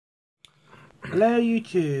Hello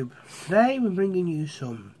YouTube. Today we're bringing you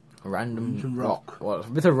some random rock. What? A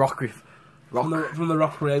bit of rock. From the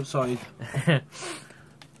rockery outside.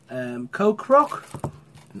 Coke rock.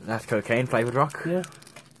 That's cocaine flavoured rock. Yeah.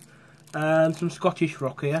 And some Scottish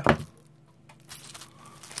rock here.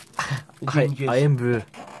 Iron brew.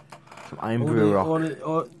 Some iron brew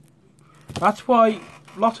rock. That's why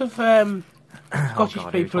a lot of Scottish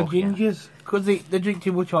people are gingers, because they drink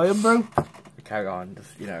too much iron brew. Carry on,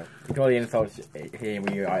 just, you know, ignore the insults here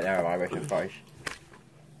when you're right there of Irish and Scottish.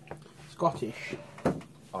 Scottish.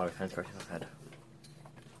 Oh, it sounds Scottish, I said.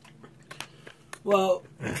 Well,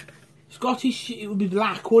 Scottish, it would be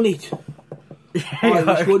black, wouldn't it?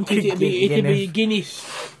 Irish wouldn't it? It'd be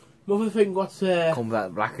Guinness. Another thing, what's come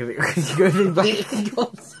that black of it because you go in black.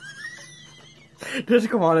 Just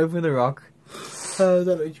come on, open the rock. I don't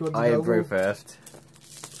know what you want to Iron brew first.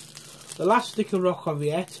 The last stick of rock I've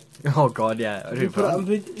yet. Oh god, yeah. Did you put that on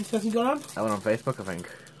video? It hasn't gone on? That went on Facebook, I think.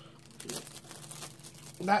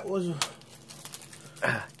 That was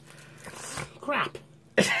crap.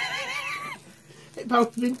 It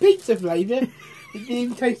must have been pizza flavour. It didn't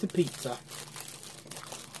even taste of pizza.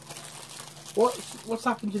 What's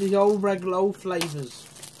happened to these old regular old flavours?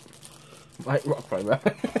 Like rock flavour.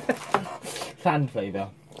 Sand flavour.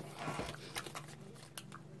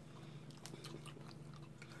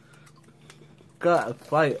 God,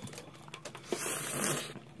 it's like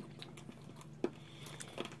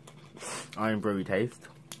iron brewy taste.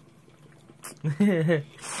 Not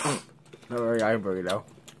very iron brewy though.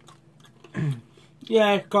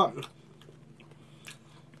 Yeah, got.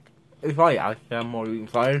 It's like I'm more eating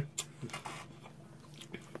fine.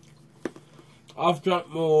 I've drunk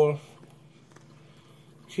more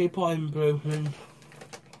cheap iron brew than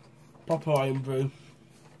proper iron brew.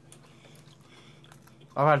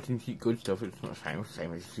 I've had some cheap good stuff, it's not the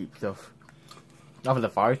same as cheap stuff. Not for the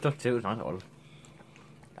fiery stuff too, it's nice all.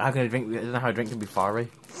 How can I drink? I don't know how a drink can be fiery.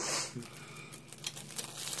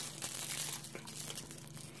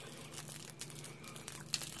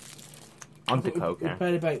 On to Coke, yeah. We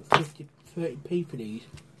paid about 30p for these.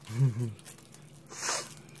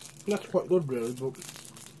 That's quite good, really, but.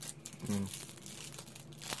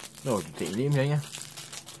 No, you take them, don't you? That's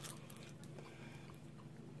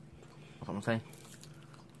what I'm saying.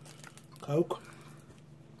 Coke.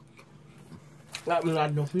 That one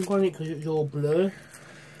had nothing on it because it was all blur.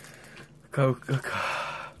 Coca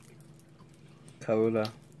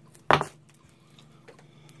Cola.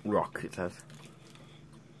 Rock, it says.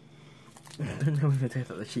 I don't know if it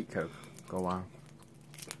tastes like the cheap Coke. Go on.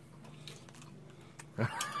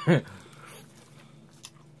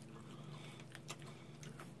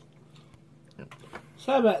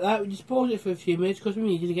 Sorry about that, we just paused it for a few minutes because we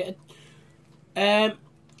needed to get a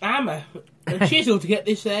hammer and chisel to get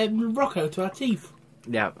this rock out of our teeth.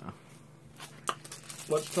 Yeah.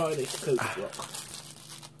 Let's try this Coke rock.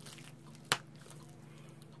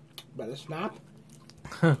 Better snap.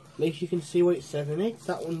 At least you can see what it says in it.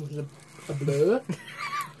 That one was a blur.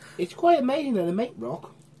 It's quite amazing how they make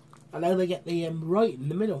rock and how they get the right in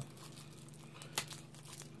the middle.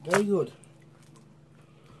 Very good.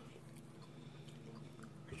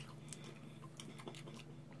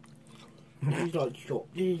 This is like chalk.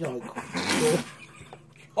 This is like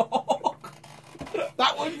chalk.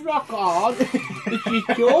 That was rock hard. This is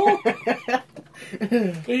chalk.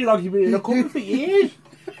 This is like you've been in a cupboard for years.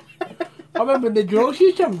 I remember the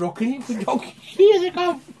grocery store rocking it for years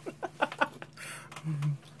ago.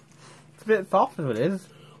 It's a bit soft as it is.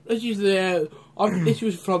 This is the. This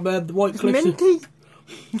was from the White Cliffs. Minty.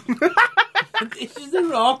 This is the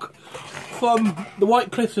rock from the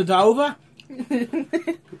White Cliffs of Dover.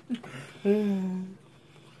 I'm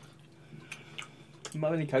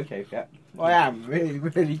not any Coke yet. I am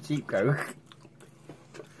really cheap Coke.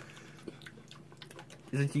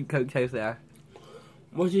 There's a cheap Coke taste there.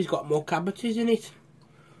 Muzzie's got more cabbages in it.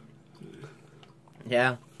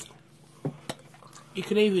 Yeah. You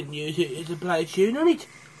can even use it as a play tune on it.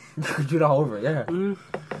 You could do that over it, yeah. Mm.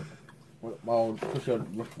 Well, push your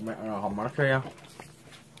harmonica,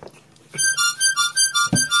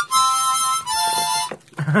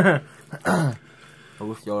 yeah. I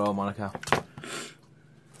wish your harmonica.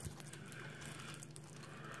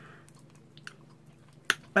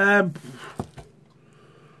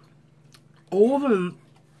 All of them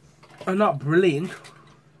are not brilliant.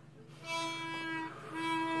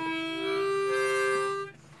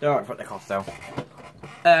 They're alright for what they cost though.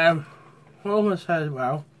 What I'm going to say as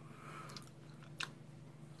well.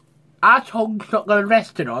 Our tongue's not going to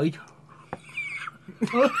rest tonight.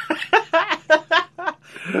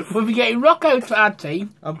 We'll be getting rock out for our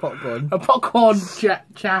team. And popcorn. A popcorn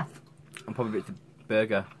chaff. And probably a bit of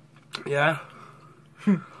burger. Yeah.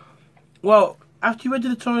 Well, after you went to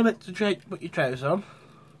the toilet to put your trousers on,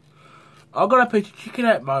 I got a piece of chicken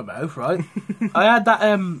out my mouth, right? I had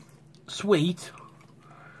that sweet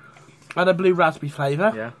and a blue raspberry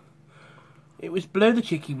flavour. Yeah. It was blue, the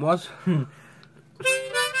chicken was.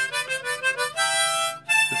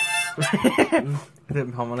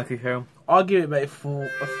 Harmonica show. I'll give it about a four.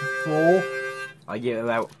 I give it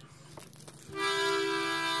about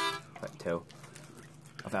 2.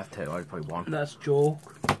 If that's 2, I'd probably 1. That's joke.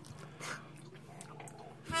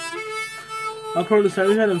 I've probably said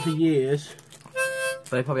we've had them for years.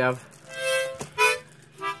 They probably have.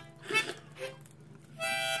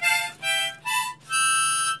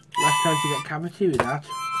 Last time to get cavity with that.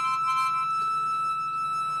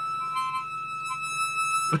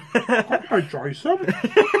 I'll try some.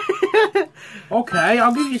 Okay,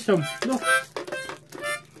 I'll give you some. Look.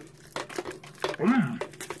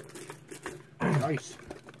 Nice.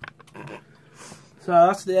 So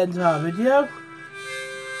that's the end of our video.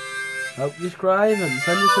 Hope you subscribe and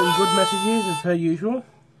send us some good messages as per usual.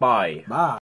 Bye. Bye.